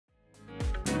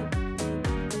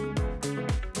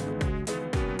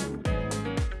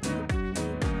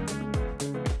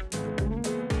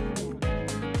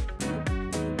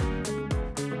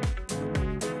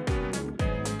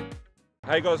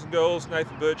Hey guys and girls,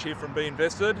 Nathan Birch here from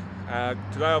B.Invested.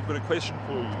 Today I've got a question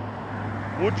for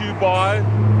you. Would you buy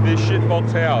this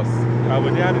shitbox house?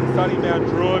 We're down in sunny Mount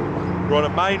Druitt, we're on a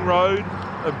main road,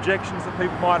 objections that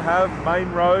people might have, main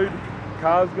road,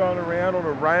 cars going around on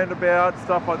a roundabout,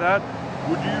 stuff like that.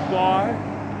 Would you buy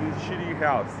this shitty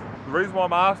house? The reason why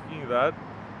I'm asking you that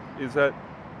is that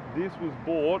this was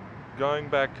bought going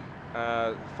back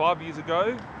 5 years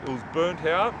ago. It was burnt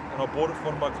out and I bought it for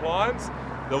one of my clients.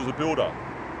 There was a builder.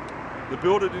 The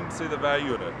builder didn't see the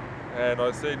value in it. And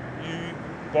I said, you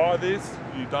buy this,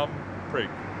 you dumb prick.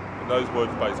 In those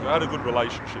words basically. I had a good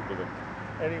relationship with him.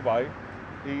 Anyway,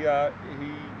 he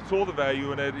saw the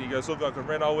value in it. He goes, look, I can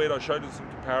reno it. I showed him some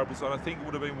comparables and I think it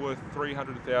would have been worth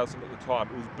 $300,000 at the time.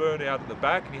 It was burnt out at the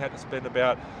back and he had to spend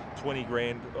about 20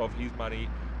 grand of his money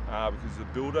because the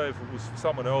builder, if it was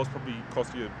someone else, probably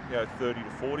cost you, 30 to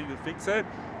 40 to fix it.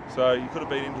 So you could have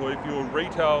been into it. If you were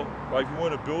retail, like if you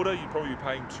weren't a builder, you'd probably be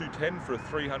paying $210 for a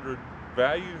 300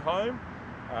 value home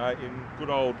in good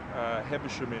old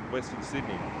Hebersham in Western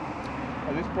Sydney.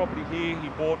 And this property here, he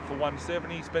bought for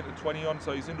 170, spent the 20 on,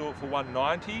 so he's into it for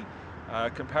 190.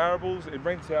 Comparables, it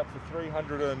rents out for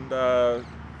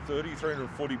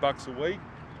 340 bucks a week.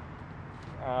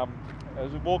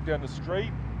 As we walk down the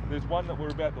street, there's one that we're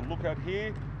about to look at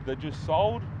here that just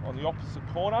sold on the opposite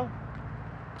corner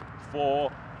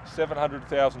for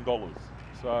 $700,000.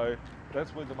 So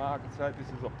that's where the market's at. This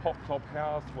is a pop-top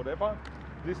house, whatever.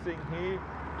 This thing here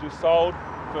just sold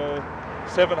for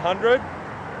 $700.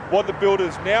 What the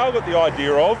builder's now got the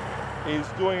idea of is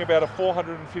doing about a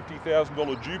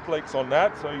 $450,000 duplex on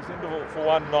that. So he's into it for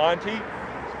 $190.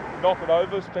 Knock it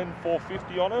over, spend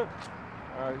 $450 on it.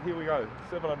 Here we go,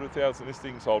 $700,000 this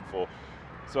thing sold for.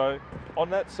 So on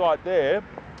that site there,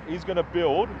 he's going to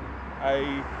build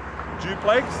a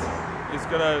duplex. It's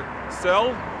going to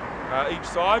sell each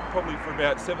side probably for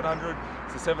about 700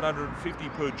 to 750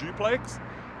 per duplex,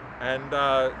 and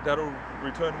that'll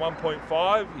return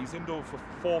 1.5. He's into it for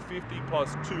 450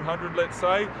 plus 200, let's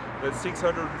say. That's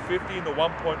 650 into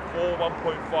 1.4,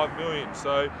 1.5 million.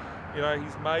 So,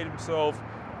 he's made himself,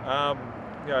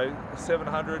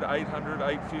 700, 800,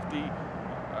 850.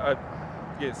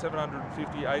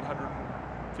 750,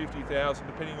 850,000,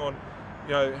 depending on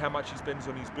how much he spends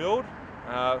on his build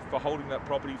for holding that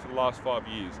property for the last 5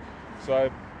 years. So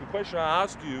the question I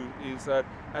ask you is that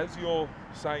as you're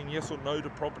saying yes or no to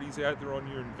properties out there on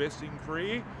your investing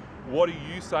career, what are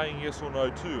you saying yes or no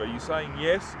to? Are you saying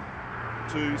yes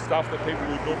to stuff that people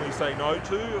would normally say no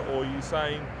to, or are you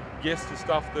saying yes to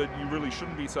stuff that you really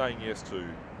shouldn't be saying yes to?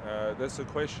 That's the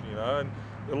question, and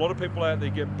a lot of people out there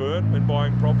get burnt when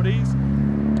buying properties.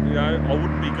 I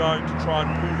wouldn't be going to try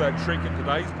and pull that trick in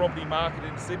today's property market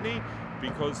in Sydney,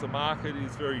 because the market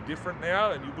is very different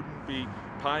now, and you wouldn't be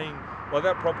paying, like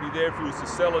that property there, if you was to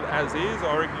sell it as is,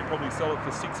 I reckon you'd probably sell it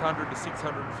for 600 to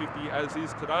 650 as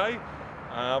is today.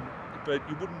 But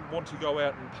you wouldn't want to go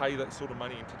out and pay that sort of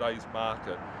money in today's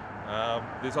market.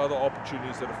 There's other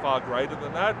opportunities that are far greater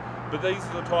than that, but these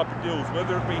are the type of deals,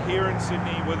 whether it be here in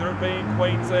Sydney, whether it be in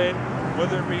Queensland,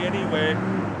 whether it be anywhere,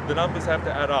 the numbers have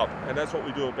to add up, and that's what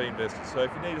we do at B.Invested. So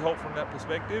if you need help from that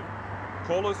perspective,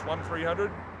 call us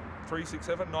 1300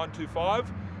 367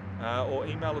 925 or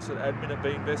email us at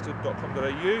admin@binvested.com.au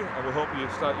and we'll help you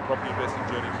start your property investing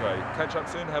journey today. Catch up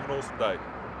soon, have an awesome day.